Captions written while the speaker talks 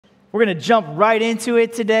We're going to jump right into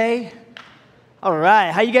it today. All right,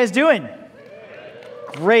 how you guys doing?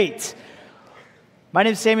 Great. My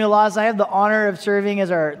name is Samuel Laws. I have the honor of serving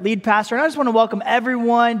as our lead pastor, and I just want to welcome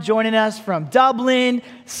everyone joining us from Dublin,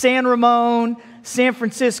 San Ramon, San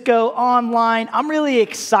Francisco, online. I'm really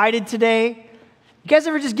excited today. You guys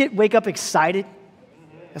ever just wake up excited?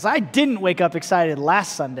 Because I didn't wake up excited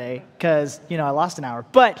last Sunday because, I lost an hour.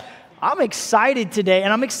 But I'm excited today,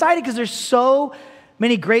 and I'm excited because there's so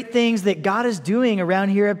many great things that God is doing around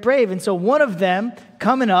here at Brave. And so one of them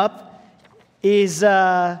coming up is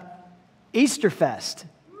Easter Fest,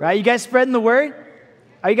 right? You guys spreading the word?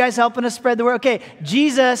 Are you guys helping us spread the word? Okay,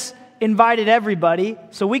 Jesus invited everybody,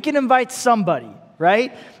 so we can invite somebody,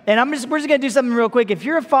 right? And we're just going to do something real quick. If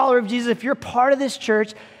you're a follower of Jesus, if you're a part of this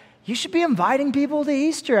church, you should be inviting people to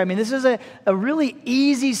Easter. I mean, this is a really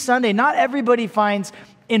easy Sunday. Not everybody finds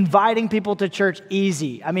inviting people to church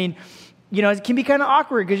easy. I mean, it can be kind of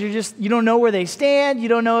awkward because you don't know where they stand. You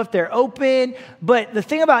don't know if they're open. But the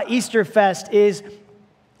thing about Easter Fest is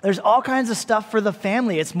there's all kinds of stuff for the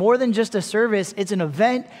family. It's more than just a service. It's an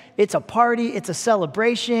event. It's a party. It's a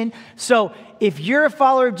celebration. So if you're a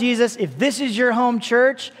follower of Jesus, if this is your home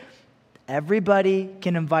church, everybody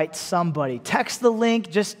can invite somebody. Text the link.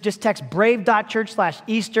 Just text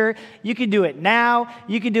brave.church/Easter. You can do it now.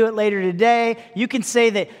 You can do it later today. You can say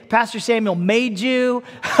that Pastor Samuel made you,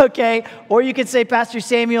 okay? Or you can say Pastor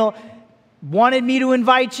Samuel wanted me to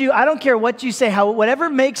invite you. I don't care what you say. Whatever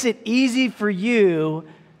makes it easy for you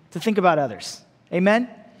to think about others. Amen?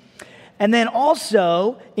 And then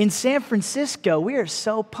also in San Francisco, we are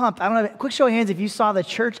so pumped. I don't know, quick show of hands if you saw the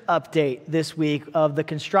church update this week of the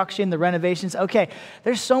construction, the renovations. Okay,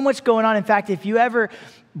 there's so much going on. In fact, if you ever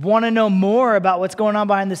want to know more about what's going on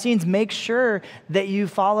behind the scenes, make sure that you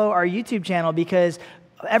follow our YouTube channel because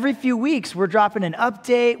every few weeks we're dropping an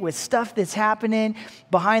update with stuff that's happening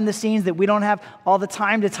behind the scenes that we don't have all the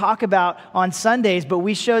time to talk about on Sundays, but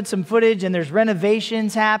we showed some footage and there's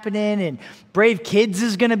renovations happening and Brave Kids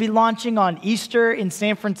is going to be launching on Easter in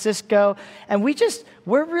San Francisco. And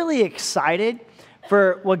we're really excited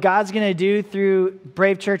for what God's going to do through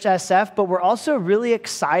Brave Church SF, but we're also really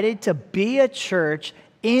excited to be a church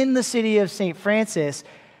in the city of St. Francis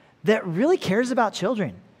that really cares about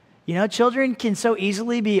children. Children can so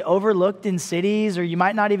easily be overlooked in cities, or you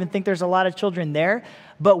might not even think there's a lot of children there,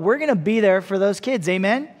 but we're going to be there for those kids,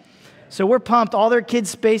 amen? So we're pumped. All their kids'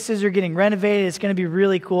 spaces are getting renovated. It's going to be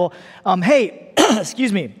really cool. Hey,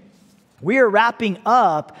 excuse me. We are wrapping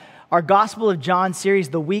up our Gospel of John series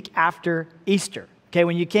the week after Easter. Okay,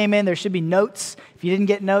 when you came in, there should be notes. If you didn't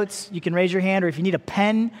get notes, you can raise your hand, or if you need a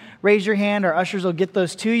pen, raise your hand. Our ushers will get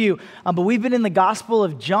those to you. But we've been in the Gospel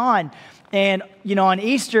of John. And, on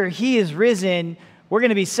Easter, he is risen. We're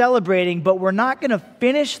going to be celebrating, but we're not going to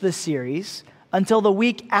finish the series until the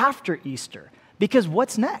week after Easter. Because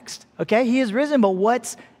what's next? Okay, he is risen, but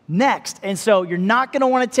what's next? And so you're not going to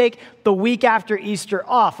want to take the week after Easter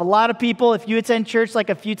off. A lot of people, if you attend church like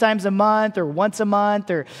a few times a month or once a month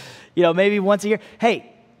or, maybe once a year, hey,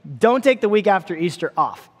 don't take the week after Easter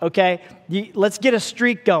off, okay? Let's get a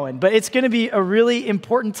streak going. But it's going to be a really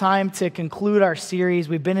important time to conclude our series.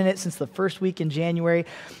 We've been in it since the first week in January.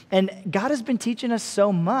 And God has been teaching us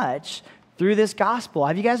so much through this gospel.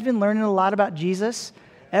 Have you guys been learning a lot about Jesus?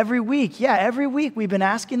 Every week, every week we've been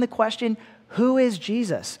asking the question, who is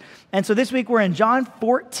Jesus? And so this week we're in John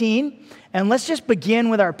 14. And let's just begin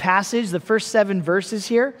with our passage, the first 7 verses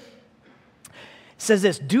here. It says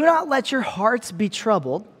this, "Do not let your hearts be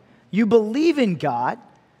troubled. You believe in God,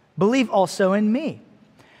 believe also in me.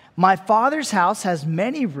 My Father's house has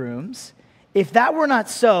many rooms. If that were not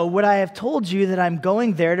so, would I have told you that I'm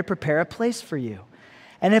going there to prepare a place for you?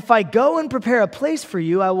 And if I go and prepare a place for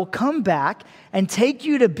you, I will come back and take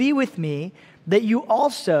you to be with me, that you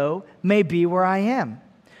also may be where I am."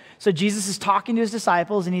 So Jesus is talking to his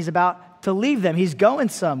disciples, and he's about to leave them. He's going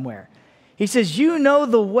somewhere. He says, "You know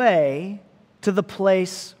the way to the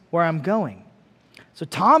place where I'm going." So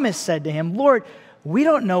Thomas said to him, "Lord, we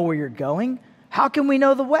don't know where you're going. How can we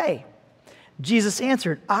know the way?" Jesus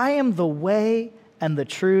answered, "I am the way and the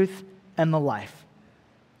truth and the life.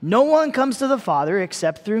 No one comes to the Father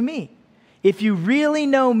except through me. If you really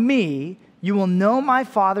know me, you will know my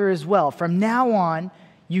Father as well. From now on,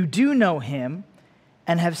 you do know him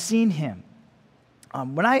and have seen him."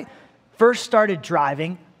 When I first started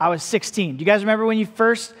driving, I was 16. Do you guys remember when you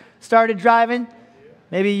first started driving?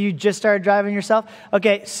 Maybe you just started driving yourself.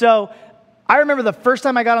 Okay, so I remember the first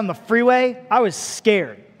time I got on the freeway, I was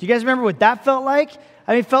scared. Do you guys remember what that felt like?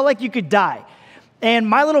 I mean, it felt like you could die. And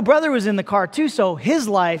my little brother was in the car too, so his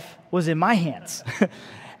life was in my hands.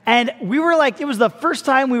 And we were like, it was the first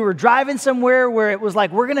time we were driving somewhere where it was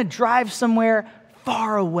like, we're going to drive somewhere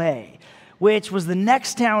far away, which was the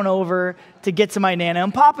next town over to get to my Nana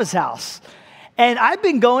and Papa's house. And I've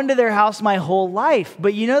been going to their house my whole life.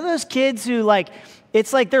 But you know those kids who like,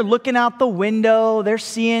 it's like they're looking out the window, they're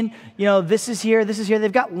seeing, you know, this is here.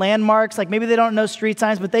 They've got landmarks, like maybe they don't know street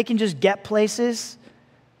signs, but they can just get places.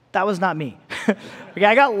 That was not me. Okay,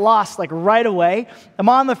 I got lost like right away. I'm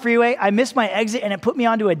on the freeway. I missed my exit and it put me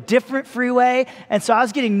onto a different freeway. And so I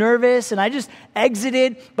was getting nervous and I just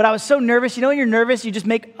exited, but I was so nervous. You know when you're nervous, you just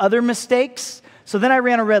make other mistakes. So then I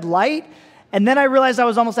ran a red light and then I realized I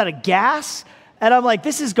was almost out of gas. And I'm like,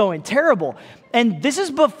 this is going terrible. And this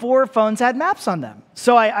is before phones had maps on them.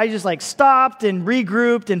 So I just like stopped and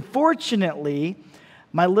regrouped. And fortunately,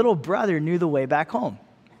 my little brother knew the way back home.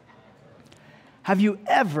 Have you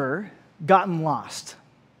ever gotten lost?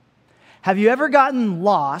 Have you ever gotten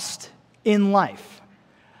lost in life?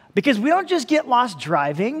 Because we don't just get lost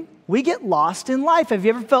driving, we get lost in life. Have you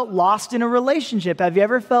ever felt lost in a relationship? Have you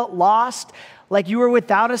ever felt lost like you were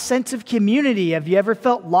without a sense of community? Have you ever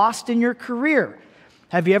felt lost in your career?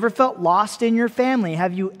 Have you ever felt lost in your family?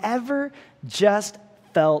 Have you ever just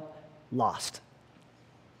felt lost?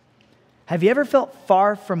 Have you ever felt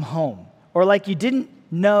far from home or like you didn't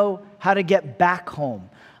know how to get back home?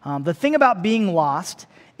 The thing about being lost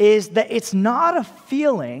is that it's not a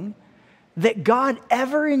feeling that God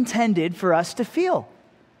ever intended for us to feel.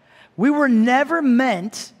 We were never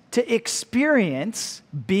meant to experience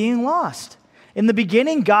being lost. In the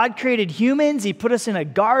beginning, God created humans. He put us in a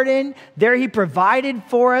garden. There he provided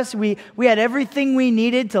for us. We had everything we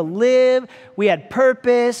needed to live. We had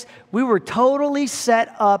purpose. We were totally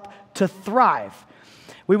set up to thrive.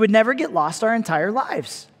 We would never get lost our entire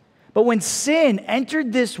lives. But when sin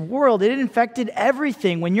entered this world, it infected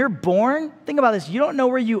everything. When you're born, think about this, you don't know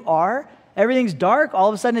where you are. Everything's dark. All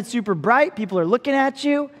of a sudden it's super bright. People are looking at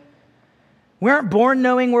you. We aren't born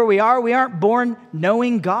knowing where we are. We aren't born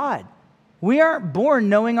knowing God. We aren't born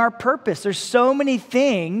knowing our purpose. There's so many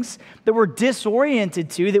things that we're disoriented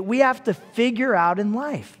to that we have to figure out in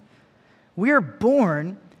life. We are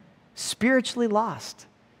born spiritually lost,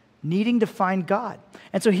 needing to find God.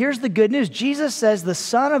 And so here's the good news. Jesus says the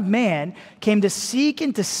Son of Man came to seek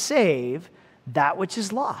and to save that which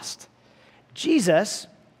is lost. Jesus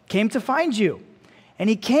came to find you, and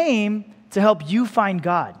he came to help you find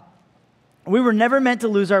God. We were never meant to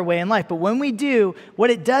lose our way in life, but when we do, what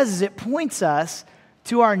it does is it points us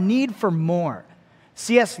to our need for more.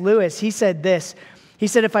 C.S. Lewis, he said this. He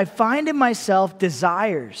said, if I find in myself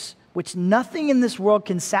desires which nothing in this world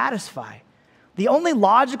can satisfy, the only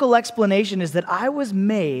logical explanation is that I was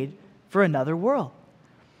made for another world.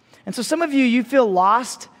 And so some of you, you feel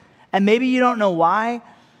lost, and maybe you don't know why.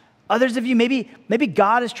 Others of you, maybe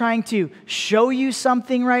God is trying to show you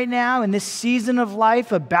something right now in this season of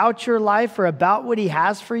life about your life or about what he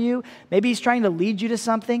has for you. Maybe he's trying to lead you to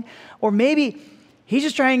something. Or maybe he's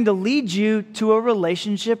just trying to lead you to a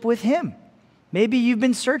relationship with him. Maybe you've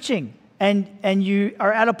been searching and you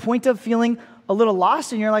are at a point of feeling a little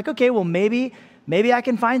lost and you're like, okay, well, maybe I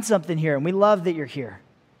can find something here. And we love that you're here.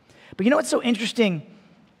 But you know what's so interesting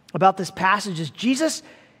about this passage is Jesus,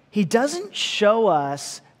 he doesn't show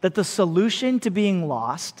us that the solution to being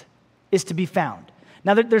lost is to be found.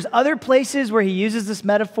 Now, there's other places where he uses this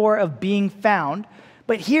metaphor of being found,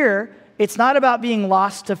 but here, it's not about being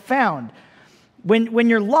lost to found. When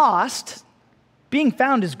you're lost, being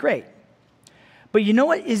found is great. But you know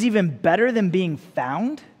what is even better than being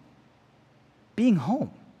found? Being home.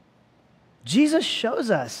 Jesus shows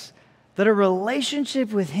us that a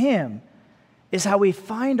relationship with him is how we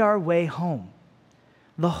find our way home.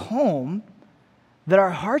 The home that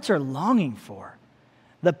our hearts are longing for.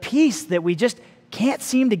 The peace that we just can't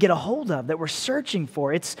seem to get a hold of, that we're searching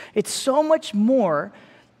for. It's so much more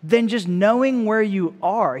than just knowing where you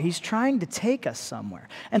are. He's trying to take us somewhere.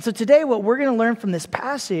 And so today what we're going to learn from this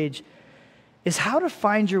passage is how to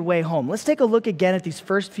find your way home. Let's take a look again at these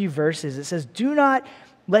first few verses. It says, do not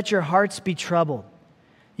let your hearts be troubled.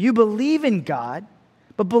 You believe in God,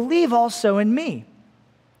 but believe also in me.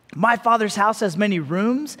 My Father's house has many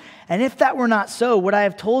rooms, and if that were not so, would I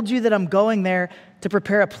have told you that I'm going there to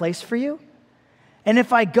prepare a place for you? And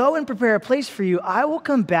if I go and prepare a place for you, I will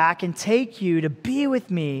come back and take you to be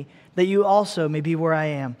with me, that you also may be where I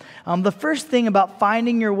am. The first thing about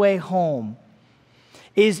finding your way home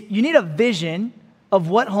is you need a vision of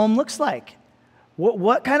what home looks like.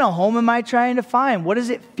 What kind of home am I trying to find? What does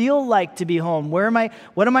it feel like to be home?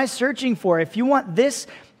 What am I searching for? If you want this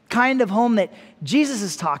kind of home that Jesus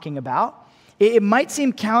is talking about, it might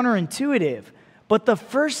seem counterintuitive, but the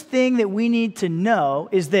first thing that we need to know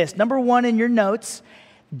is this. Number one in your notes,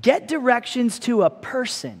 get directions to a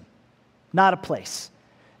person, not a place.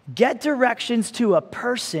 Get directions to a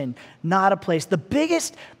person, not a place. The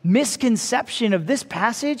biggest misconception of this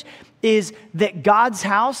passage is that God's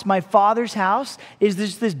house, my Father's house, is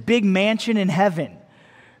this big mansion in heaven,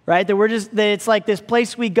 right? That it's like this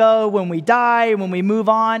place we go when we die and when we move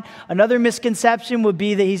on. Another misconception would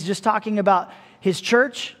be that he's just talking about his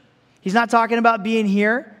church. He's not talking about being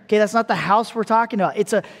here. Okay, that's not the house we're talking about.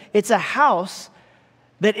 It's a house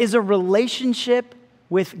that is a relationship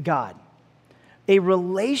with God. A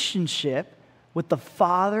relationship with the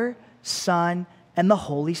Father, Son, and the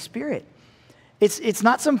Holy Spirit. It's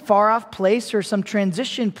not some far-off place or some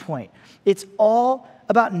transition point. It's all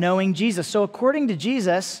about knowing Jesus. So according to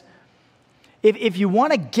Jesus, if you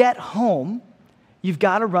want to get home, you've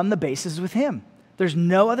got to run the bases with him. There's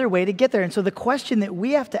no other way to get there. And so the question that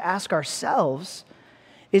we have to ask ourselves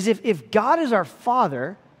is if God is our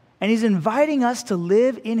Father and he's inviting us to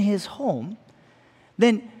live in his home,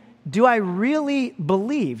 then do I really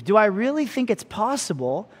believe, do I really think it's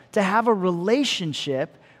possible to have a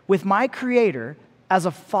relationship with my Creator as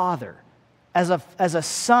a father, as a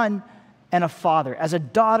son and a father, as a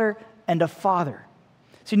daughter and a father?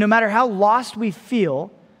 See, no matter how lost we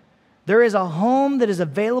feel, there is a home that is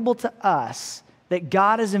available to us that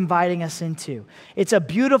God is inviting us into. It's a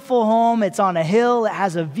beautiful home. It's on a hill. It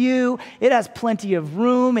has a view. It has plenty of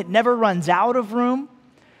room. It never runs out of room.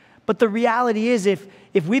 But the reality is, if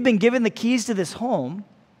we've been given the keys to this home,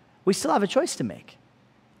 we still have a choice to make.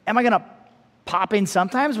 Am I going to pop in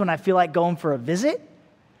sometimes when I feel like going for a visit?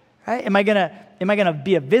 Right? Am I going to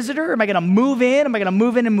be a visitor? Am I going to move in? Am I going to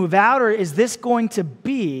move in and move out? Or is this going to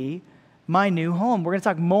be my new home? We're going to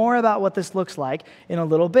talk more about what this looks like in a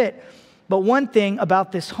little bit. But one thing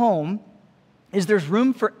about this home is there's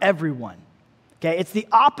room for everyone. Okay, it's the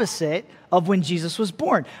opposite of when Jesus was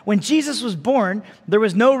born. When Jesus was born, there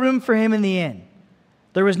was no room for him in the inn.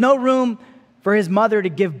 There was no room for his mother to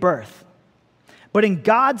give birth. But in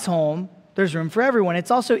God's home, there's room for everyone. It's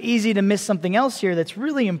also easy to miss something else here that's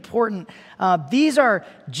really important. These are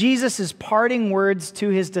Jesus' parting words to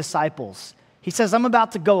his disciples. He says, I'm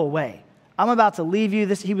about to go away. I'm about to leave you.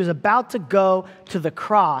 He was about to go to the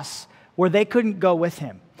cross where they couldn't go with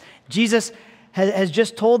him. Jesus has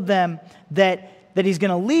just told them that he's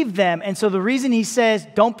going to leave them. And so the reason he says,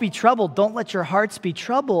 don't be troubled, don't let your hearts be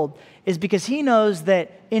troubled, is because he knows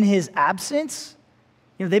that in his absence,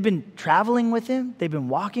 they've been traveling with him, they've been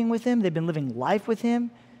walking with him, they've been living life with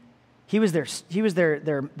him. He was their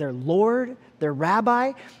Lord, their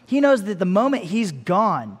rabbi. He knows that the moment he's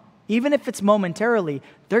gone, even if it's momentarily,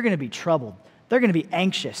 they're going to be troubled. They're going to be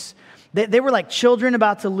anxious. They were like children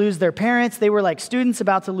about to lose their parents. They were like students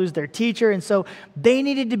about to lose their teacher. And so they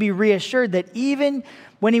needed to be reassured that even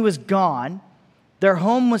when he was gone, their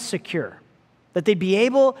home was secure, that they'd be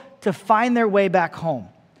able to find their way back home,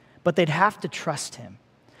 but they'd have to trust him.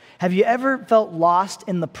 Have you ever felt lost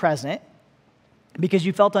in the present because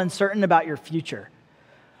you felt uncertain about your future?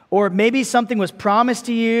 Or maybe something was promised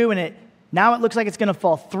to you and now it looks like it's going to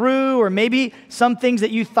fall through, or maybe some things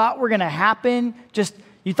that you thought were going to happen,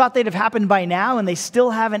 you thought they'd have happened by now and they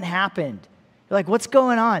still haven't happened. You're like, what's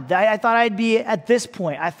going on? I thought I'd be at this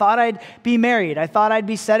point. I thought I'd be married. I thought I'd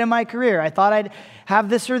be set in my career. I thought I'd have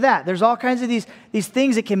this or that. There's all kinds of these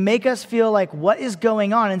things that can make us feel like, what is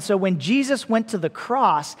going on? And so when Jesus went to the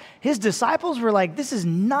cross, his disciples were like, this is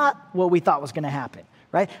not what we thought was going to happen,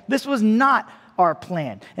 right? This was not our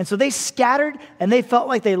plan. And so they scattered and they felt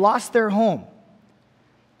like they lost their home.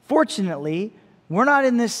 Fortunately, we're not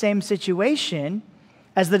in this same situation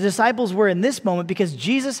as the disciples were in this moment, because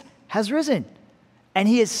Jesus has risen and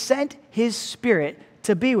he has sent his Spirit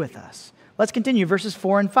to be with us. Let's continue, verses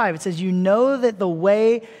 4 and 5. It says, you know the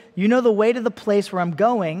way to the place where I'm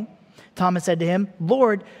going. Thomas said to him,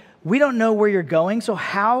 Lord, we don't know where you're going, so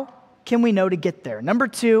how can we know to get there? Number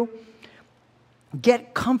 2,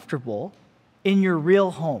 get comfortable in your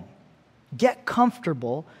real home. Get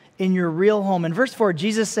comfortable in your real home. In verse 4,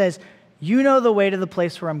 Jesus says, you know the way to the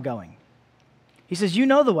place where I'm going. He says, you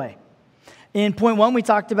know the way. In point 1, we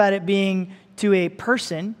talked about it being to a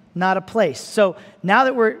person, not a place. So now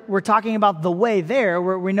that we're talking about the way there,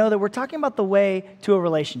 we know that we're talking about the way to a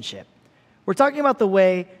relationship. We're talking about the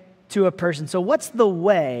way to a person. So what's the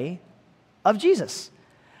way of Jesus?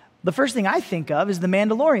 The first thing I think of is The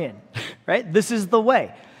Mandalorian, right? This is the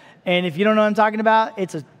way. And if you don't know what I'm talking about,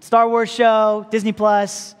 it's a Star Wars show, Disney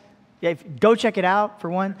Plus. Yeah, go check it out, for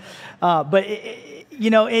one.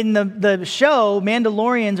 In the show,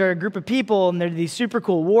 Mandalorians are a group of people, and they're these super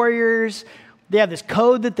cool warriors. They have this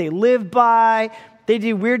code that they live by. They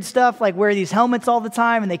do weird stuff like wear these helmets all the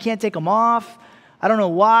time, and they can't take them off. I don't know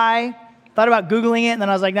why. Thought about Googling it, and then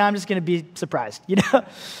I was like, nah, I'm just going to be surprised, Or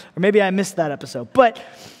maybe I missed that episode. But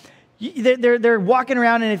they're walking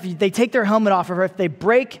around, and if they take their helmet off, or if they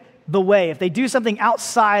break the way, if they do something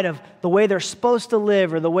outside of the way they're supposed to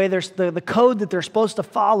live or the way the code that they're supposed to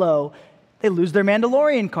follow, they lose their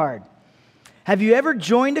Mandalorian card. Have you ever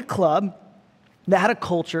joined a club that had a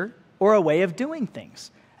culture or a way of doing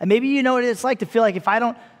things? And maybe you know what it's like to feel like if I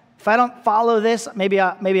don't follow this, maybe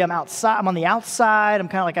I'm outside. I'm on the outside. I'm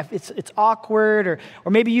kind of like it's awkward,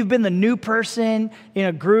 or maybe you've been the new person in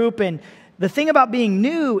a group. And the thing about being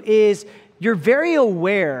new is you're very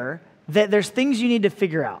aware that there's things you need to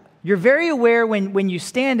figure out. You're very aware when you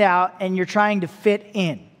stand out and you're trying to fit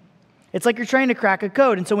in. It's like you're trying to crack a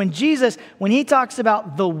code. And so when he talks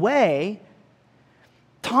about the way,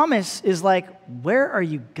 Thomas is like, where are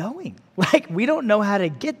you going? Like, we don't know how to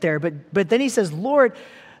get there. But then he says, Lord,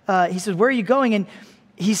 he says, where are you going? And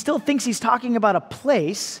he still thinks he's talking about a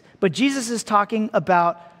place, but Jesus is talking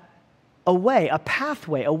about a way, a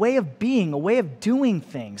pathway, a way of being, a way of doing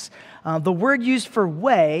things. The word used for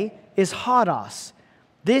way is hodos.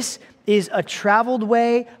 This is a traveled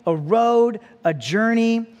way, a road, a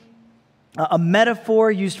journey, a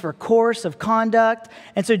metaphor used for course of conduct.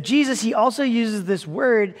 And so Jesus, he also uses this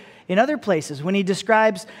word in other places when he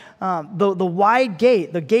describes the wide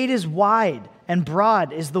gate. The gate is wide and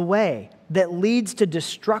broad is the way that leads to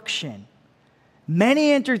destruction.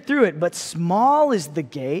 Many enter through it, but small is the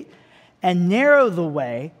gate and narrow the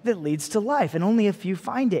way that leads to life, and only a few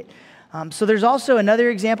find it. So there's also another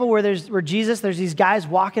example where there's these guys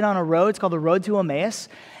walking on a road. It's called the road to Emmaus.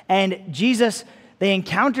 And they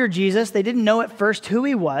encounter Jesus. They didn't know at first who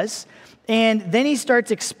he was. And then he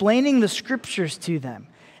starts explaining the scriptures to them.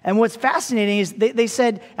 And what's fascinating is they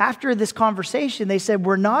said, after this conversation, they said,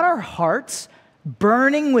 were not our hearts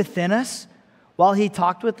burning within us while he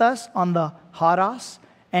talked with us on the hodos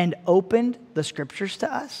and opened the scriptures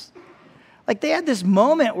to us? Like, they had this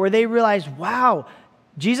moment where they realized, wow,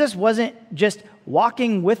 Jesus wasn't just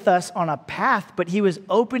walking with us on a path, but he was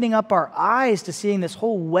opening up our eyes to seeing this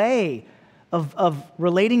whole way of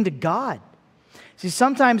relating to God. See,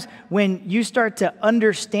 sometimes when you start to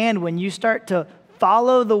understand, when you start to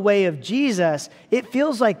follow the way of Jesus, it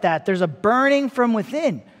feels like that. There's a burning from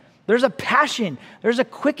within. There's a passion. There's a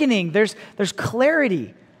quickening. There's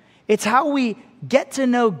clarity. It's how we get to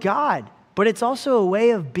know God, but it's also a way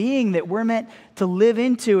of being that we're meant to live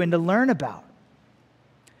into and to learn about.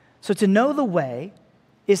 So to know the way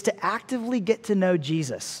is to actively get to know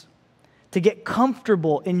Jesus, to get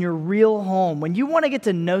comfortable in your real home. When you want to get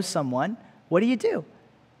to know someone, what do?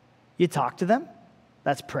 You talk to them.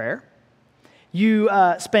 That's prayer. You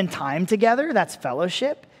spend time together. That's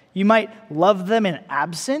fellowship. You might love them in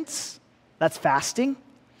absence. That's fasting.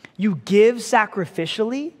 You give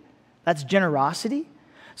sacrificially. That's generosity.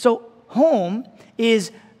 So home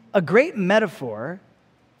is a great metaphor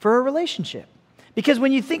for a relationship. Because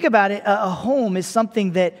when you think about it, a home is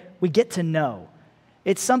something that we get to know.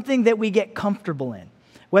 It's something that we get comfortable in.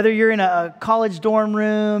 Whether you're in a college dorm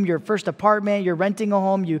room, your first apartment, you're renting a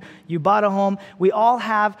home, you bought a home, we all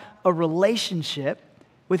have a relationship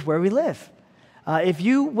with where we live. If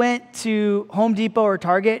you went to Home Depot or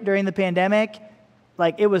Target during the pandemic,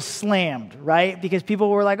 like, it was slammed, right? Because people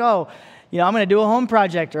were like, oh, I'm going to do a home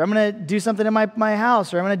project, or I'm going to do something in my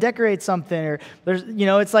house, or I'm going to decorate something, or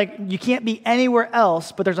it's like you can't be anywhere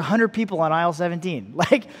else, but there's 100 people on aisle 17.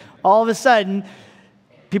 Like, all of a sudden,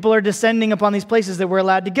 people are descending upon these places that we're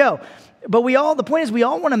allowed to go. But the point is, we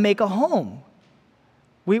all want to make a home.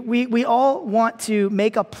 We all want to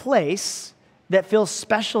make a place that feels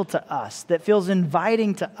special to us, that feels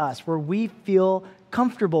inviting to us, where we feel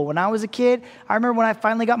comfortable. When I was a kid, I remember when I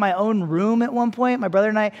finally got my own room at one point. My brother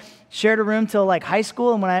and I shared a room till like high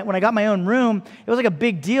school, and when I got my own room, it was like a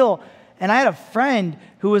big deal. And I had a friend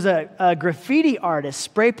who was a graffiti artist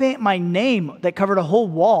spray paint my name that covered a whole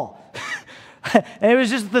wall. And it was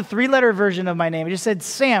just the 3-letter version of my name. It just said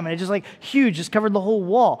Sam, and it just like huge, just covered the whole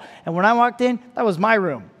wall. And when I walked in, that was my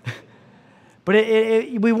room. But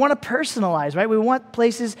we want to personalize, right? We want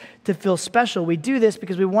places to feel special. We do this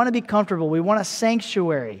because we want to be comfortable. We want a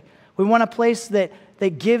sanctuary. We want a place that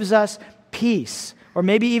gives us peace, or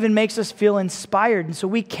maybe even makes us feel inspired. And so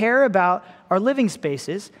we care about our living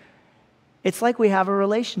spaces. It's like we have a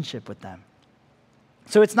relationship with them.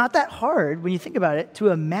 So it's not that hard, when you think about it, to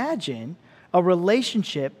imagine a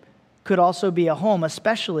relationship could also be a home,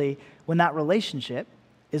 especially when that relationship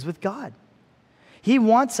is with God. He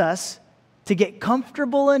wants us to get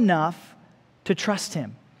comfortable enough to trust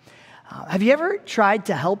him. Have you ever tried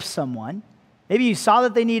to help someone? Maybe you saw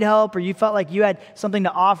that they need help, or you felt like you had something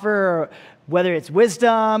to offer, or whether it's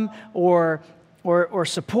wisdom or or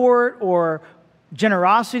support or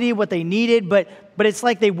generosity, what they needed, but it's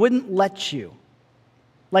like they wouldn't let you.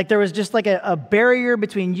 Like there was just like a barrier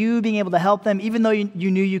between you being able to help them, even though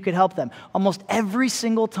you knew you could help them. Almost every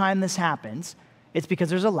single time this happens, it's because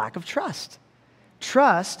there's a lack of trust.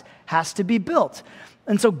 Trust has to be built.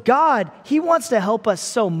 And so God, he wants to help us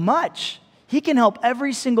so much. He can help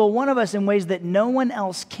every single one of us in ways that no one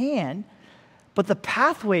else can. But the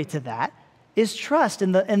pathway to that is trust.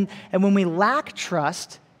 And when we lack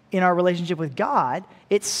trust in our relationship with God,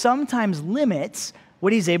 it sometimes limits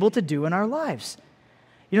what he's able to do in our lives.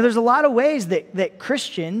 You know, there's a lot of ways that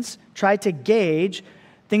Christians try to gauge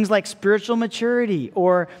things like spiritual maturity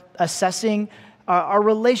or assessing our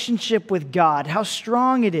relationship with God, how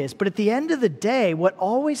strong it is. But at the end of the day, what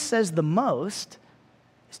always says the most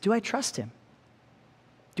is, do I trust him?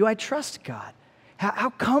 Do I trust God? How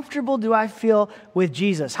comfortable do I feel with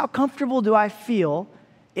Jesus? How comfortable do I feel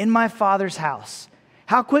in my Father's house?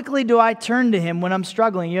 How quickly do I turn to him when I'm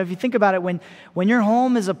struggling? You know, if you think about it, when your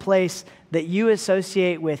home is a place that you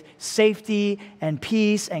associate with safety and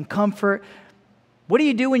peace and comfort, what do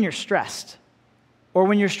you do when you're stressed or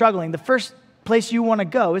when you're struggling? The first place you want to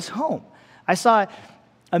go is home. I saw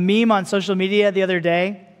a meme on social media the other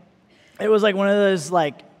day. It was like one of those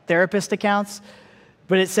like therapist accounts,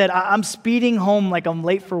 but it said, I'm speeding home like I'm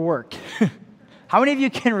late for work. How many of you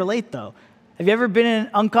can relate though? Have you ever been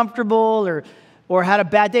uncomfortable or had a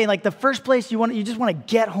bad day? Like the first place you just want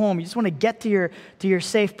to get home. You just want to get to your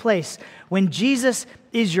safe place. When Jesus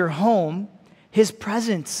is your home, his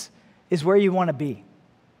presence is where you want to be.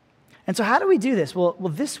 And so how do we do this? Well,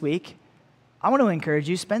 this week, I want to encourage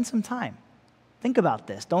you, spend some time. Think about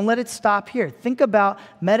this. Don't let it stop here. Think about,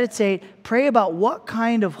 meditate, pray about what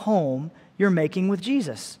kind of home you're making with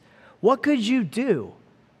Jesus. What could you do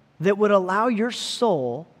that would allow your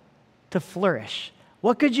soul to flourish?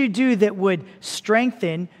 What could you do that would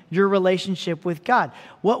strengthen your relationship with God?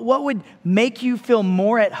 What would make you feel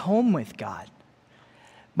more at home with God?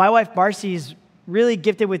 My wife, Marcy, is really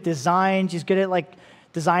gifted with design. She's good at like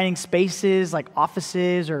designing spaces like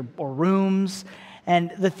offices or rooms.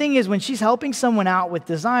 And the thing is, when she's helping someone out with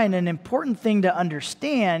design, an important thing to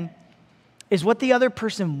understand is what the other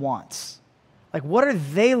person wants. Like, what are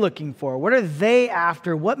they looking for? What are they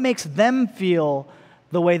after? What makes them feel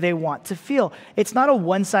the way they want to feel? It's not a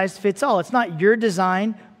one-size-fits-all. It's not your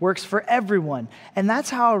design works for everyone. And that's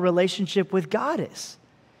how a relationship with God is.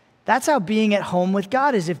 That's how being at home with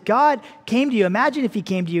God is. If God came to you, imagine if he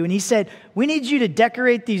came to you and he said, we need you to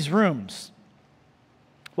decorate these rooms.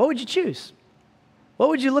 What would you choose? What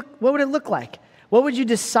would it look like? What would you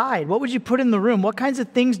decide? What would you put in the room? What kinds of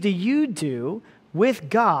things do you do with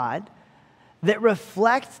God that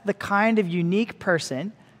reflect the kind of unique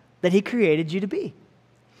person that he created you to be?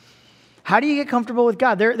 How do you get comfortable with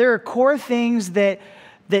God? There are core things that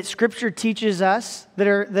Scripture teaches us that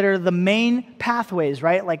are the main pathways,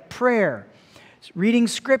 right? Like prayer, reading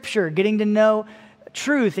Scripture, getting to know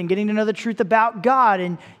truth and getting to know the truth about God.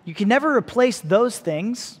 And you can never replace those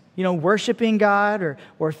things, you know, worshiping God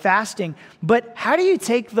or fasting. But how do you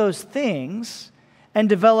take those things and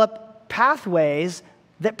develop pathways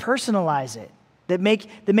that personalize it, that make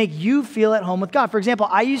you feel at home with God? For example,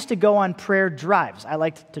 I used to go on prayer drives. I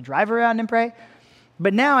liked to drive around and pray.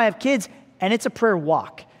 But now I have kids, and it's a prayer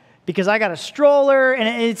walk because I got a stroller,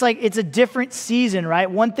 and it's a different season, right?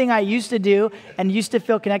 One thing I used to do and used to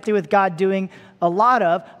feel connected with God doing a lot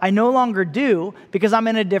of, I no longer do because I'm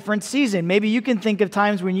in a different season. Maybe you can think of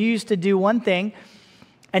times when you used to do one thing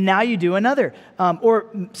and now you do another. Or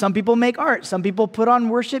some people make art. Some people put on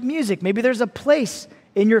worship music. Maybe there's a place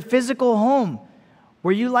in your physical home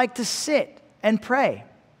where you like to sit and pray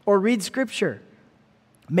or read Scripture.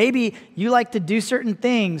 Maybe you like to do certain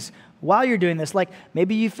things while you're doing this. Like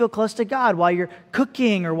maybe you feel close to God while you're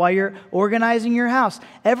cooking or while you're organizing your house.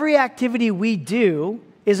 Every activity we do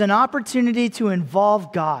is an opportunity to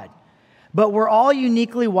involve God. But we're all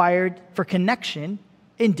uniquely wired for connection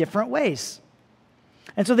in different ways.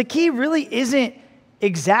 And so the key really isn't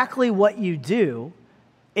exactly what you do.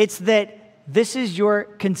 It's that this is your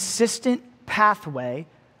consistent pathway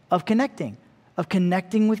of connecting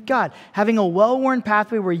with God, having a well-worn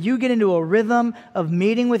pathway where you get into a rhythm of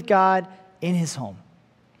meeting with God in his home.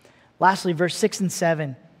 Lastly, verse 6 and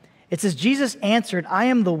 7, it says, Jesus answered, I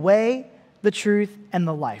am the way, the truth, and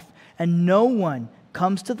the life, and no one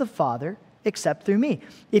comes to the Father except through me.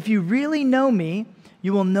 If you really know me,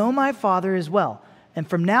 you will know my Father as well. And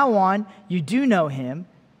from now on, you do know him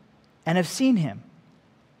and have seen him.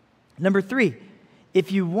 Number 3,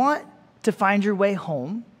 if you want to find your way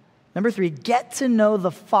home, number 3, get to know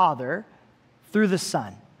the Father through the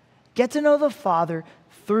Son. Get to know the Father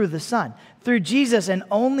through the Son. Through Jesus and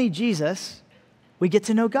only Jesus, we get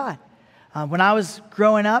to know God. When I was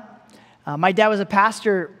growing up, my dad was a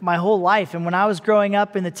pastor my whole life, and when I was growing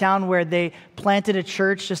up in the town where they planted a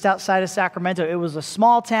church just outside of Sacramento, it was a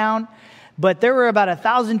small town, but there were about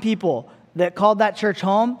 1,000 people that called that church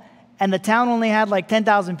home, and the town only had like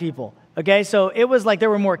 10,000 people, okay? So it was like there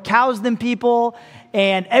were more cows than people,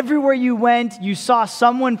 and everywhere you went, you saw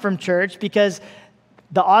someone from church because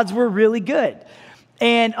the odds were really good.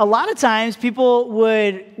 And a lot of times people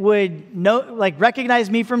would know, like recognize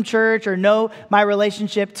me from church or know my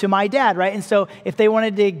relationship to my dad, right? And so if they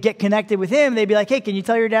wanted to get connected with him, they'd be like, hey, can you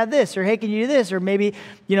tell your dad this? Or hey, can you do this? Or maybe,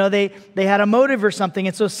 they had a motive or something.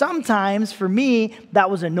 And so sometimes for me, that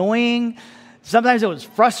was annoying. Sometimes it was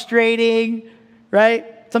frustrating, right?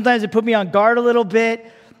 Sometimes it put me on guard a little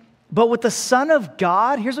bit. But with the Son of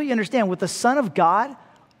God, here's what you understand. With the Son of God,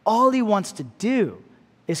 all he wants to do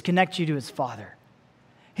is connect you to his Father.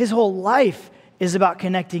 His whole life is about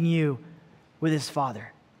connecting you with his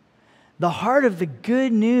Father. The heart of the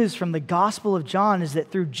good news from the Gospel of John is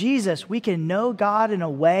that through Jesus, we can know God in a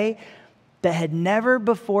way that had never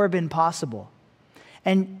before been possible.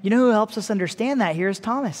 And you know who helps us understand that here is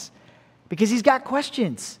Thomas, because he's got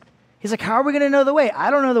questions. He's like, how are we going to know the way? I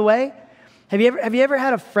don't know the way. Have you ever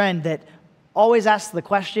had a friend that always asks the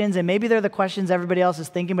questions, and maybe they're the questions everybody else is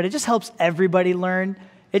thinking, but it just helps everybody learn.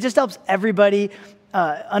 It just helps everybody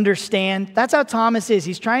understand. That's how Thomas is.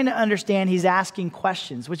 He's trying to understand. He's asking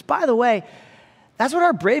questions, which, by the way, that's what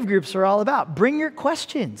our Brave groups are all about. Bring your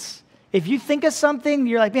questions. If you think of something,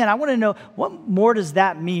 you're like, man, I want to know what more does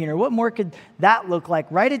that mean, or what more could that look like?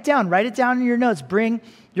 Write it down. Write it down in your notes. Bring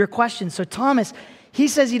your questions. So Thomas, he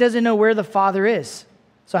says he doesn't know where the Father is.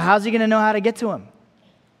 So how's he going to know how to get to him?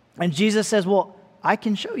 And Jesus says, well, I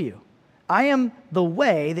can show you. I am the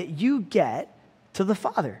way that you get to the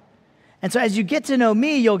Father. And so as you get to know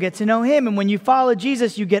me, you'll get to know him. And when you follow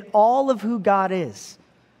Jesus, you get all of who God is.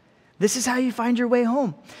 This is how you find your way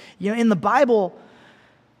home. In the Bible,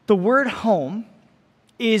 the word home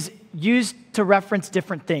is used to reference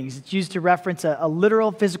different things. It's used to reference a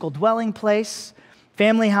literal physical dwelling place,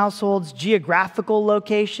 family households, geographical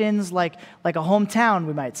locations, like a hometown,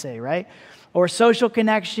 we might say, right? Or social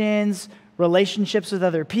connections, relationships with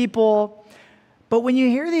other people. But when you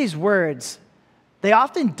hear these words, they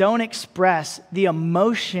often don't express the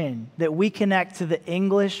emotion that we connect to the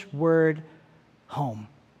English word home.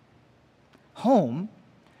 Home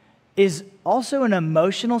is also an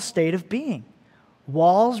emotional state of being.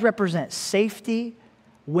 Walls represent safety.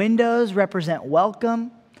 Windows represent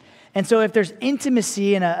welcome. And so if there's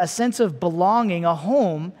intimacy and a sense of belonging, a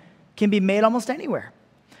home can be made almost anywhere.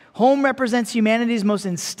 Home represents humanity's most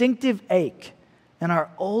instinctive ache and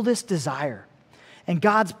our oldest desire. And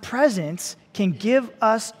God's presence can give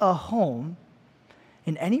us a home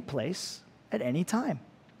in any place at any time.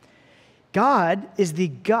 God is the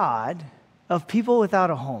God of people without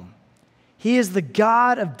a home. He is the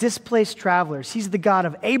God of displaced travelers. He's the God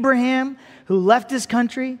of Abraham, who left his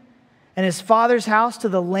country and his father's house to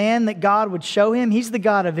the land that God would show him. He's the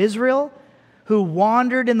God of Israel, who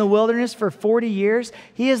wandered in the wilderness for 40 years.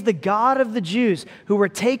 He is the God of the Jews who were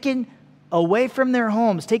taken away from their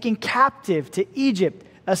homes, taken captive to Egypt,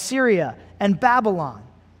 Assyria, and Babylon.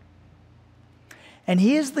 And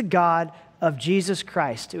he is the God of Jesus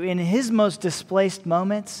Christ, who in his most displaced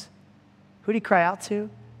moments, who did he cry out to?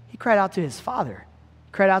 He cried out to his Father.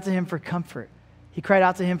 He cried out to him for comfort. He cried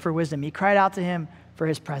out to him for wisdom. He cried out to him for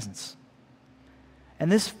his presence.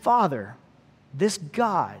 And this Father, this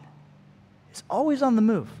God, is always on the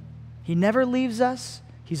move. He never leaves us.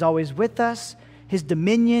 He's always with us. His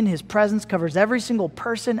dominion, his presence covers every single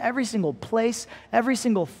person, every single place, every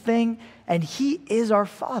single thing, and he is our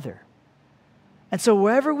Father. And so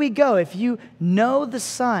wherever we go, if you know the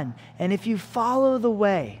Son and if you follow the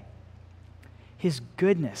way, his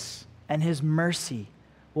goodness and his mercy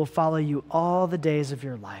will follow you all the days of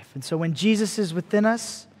your life. And so when Jesus is within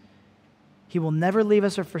us, he will never leave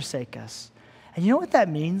us or forsake us. And you know what that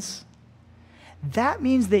means? That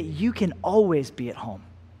means that you can always be at home,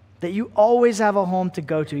 that you always have a home to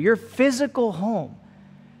go to. Your physical home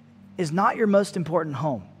is not your most important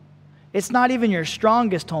home. It's not even your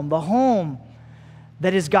strongest home. The home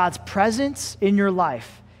that is God's presence in your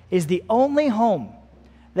life is the only home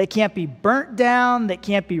that can't be burnt down, that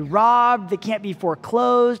can't be robbed, that can't be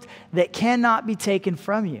foreclosed, that cannot be taken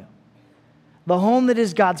from you. The home that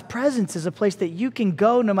is God's presence is a place that you can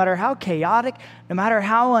go no matter how chaotic, no matter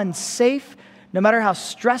how unsafe, no matter how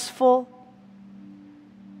stressful,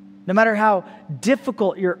 no matter how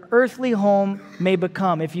difficult your earthly home may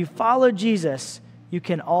become. If you follow Jesus, you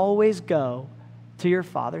can always go to your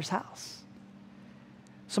Father's house.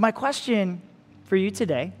 So my question for you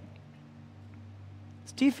today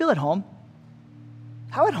is, do you feel at home?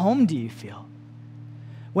 How at home do you feel?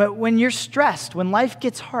 When you're stressed, when life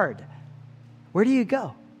gets hard, where do you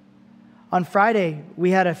go? On Friday,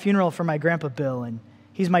 we had a funeral for my grandpa Bill, and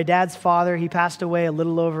he's my dad's father. He passed away a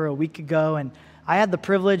little over a week ago, and I had the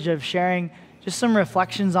privilege of sharing just some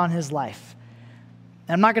reflections on his life.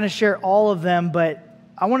 And I'm not going to share all of them, but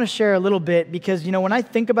I want to share a little bit because, when I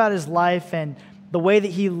think about his life and the way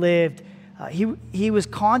that he lived, he was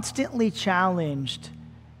constantly challenged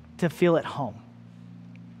to feel at home.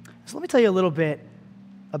 So let me tell you a little bit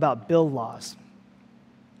about Bill Laws.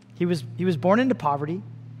 He was born into poverty.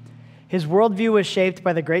 His worldview was shaped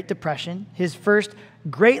by the Great Depression. His first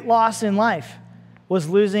great loss in life was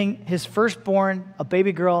losing his firstborn, a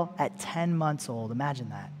baby girl, at 10 months old. Imagine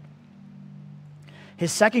that.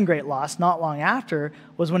 His second great loss, not long after,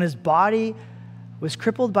 was when his body was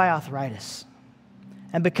crippled by arthritis.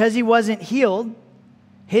 And because he wasn't healed,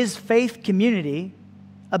 his faith community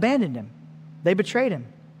abandoned him. They betrayed him.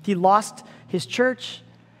 He lost his church.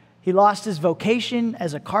 He lost his vocation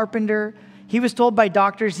as a carpenter. He was told by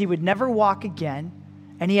doctors he would never walk again,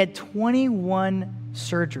 and he had 21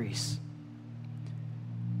 surgeries.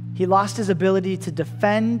 He lost his ability to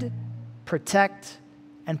defend, protect,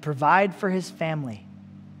 and provide for his family.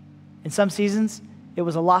 In some seasons, it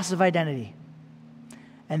was a loss of identity.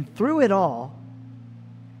 And through it all,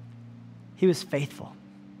 he was faithful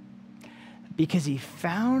because he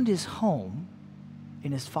found his home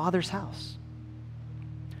in his Father's house.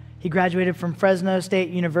 He graduated from Fresno State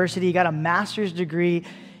University. He got a master's degree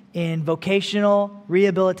in vocational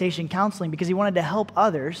rehabilitation counseling because he wanted to help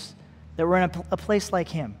others that were in a place like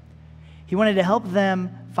him. He wanted to help them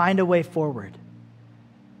find a way forward.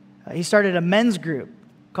 He started a men's group,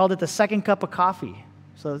 called it the Second Cup of Coffee.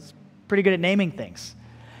 So it's pretty good at naming things.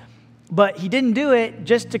 But he didn't do it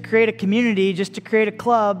just to create a community, just to create a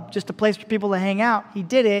club, just a place for people to hang out. He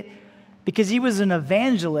did it because he was an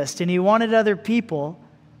evangelist and he wanted other people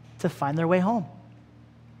to find their way home.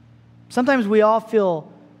 Sometimes we all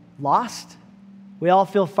feel lost. We all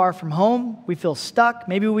feel far from home. We feel stuck.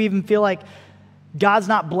 Maybe we even feel like God's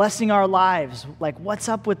not blessing our lives. Like, what's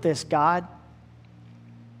up with this, God?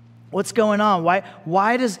 What's going on?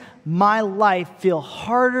 Why does my life feel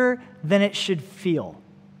harder than it should feel?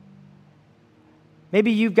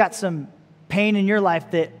 Maybe you've got some pain in your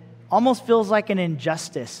life that almost feels like an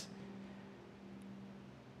injustice.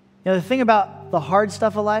 The thing about the hard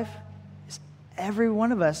stuff of life is every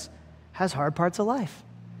one of us has hard parts of life.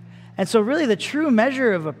 And so really the true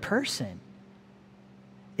measure of a person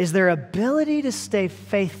is their ability to stay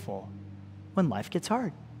faithful when life gets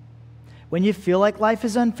hard. When you feel like life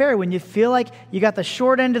is unfair, when you feel like you got the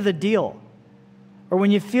short end of the deal, or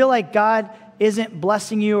when you feel like God isn't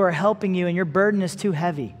blessing you or helping you and your burden is too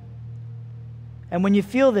heavy. And when you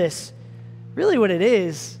feel this, really what it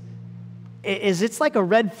is it's like a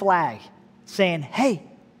red flag saying, hey,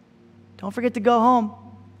 don't forget to go home.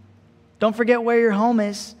 Don't forget where your home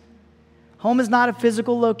is. Home is not a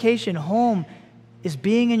physical location. Home is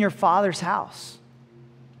being in your Father's house.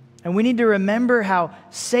 And we need to remember how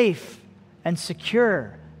safe and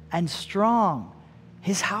secure and strong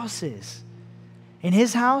His house is. In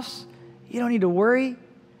His house, you don't need to worry.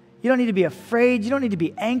 You don't need to be afraid. You don't need to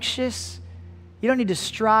be anxious. You don't need to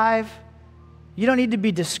strive. You don't need to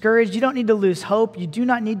be discouraged. You don't need to lose hope. You do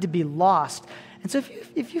not need to be lost. And so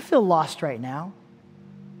if you feel lost right now,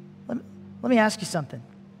 let me ask you something.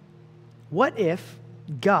 What if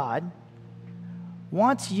God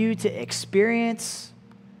wants you to experience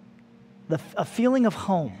a feeling of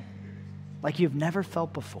home like you've never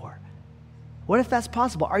felt before? What if that's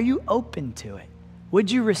possible? Are you open to it? Would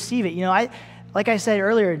you receive it? Like I said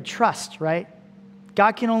earlier, trust, right?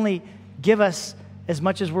 God can only give us as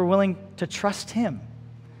much as we're willing to trust Him.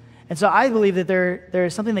 And so I believe that there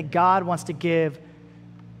is something that God wants to give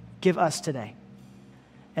us today.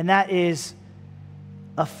 And that is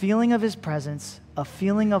a feeling of His presence, a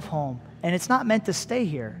feeling of home. And it's not meant to stay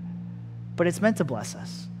here, but it's meant to bless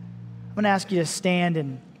us. I'm going to ask you to stand,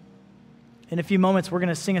 and in a few moments we're going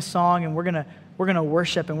to sing a song, and we're going to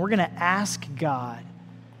worship, and we're going to ask God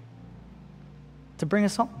to bring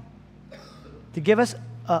us home, to give us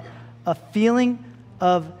a feeling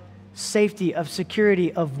of safety, of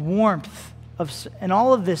security, of warmth, and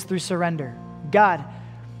all of this through surrender. God,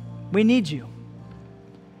 we need You.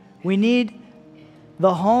 We need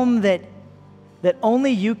the home that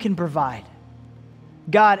only You can provide.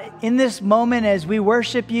 God, in this moment as we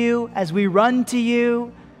worship You, as we run to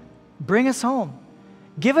You, bring us home.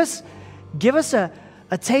 Give us a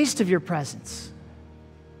taste of Your presence.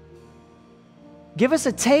 Give us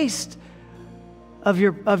a taste of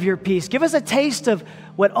your peace. Give us a taste of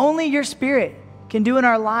what only your Spirit can do in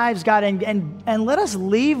our lives, God, and let us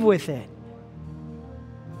leave with it.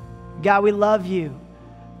 God, we love you.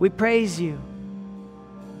 We praise you.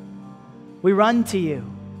 We run to you.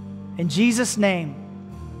 In Jesus' name,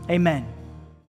 amen.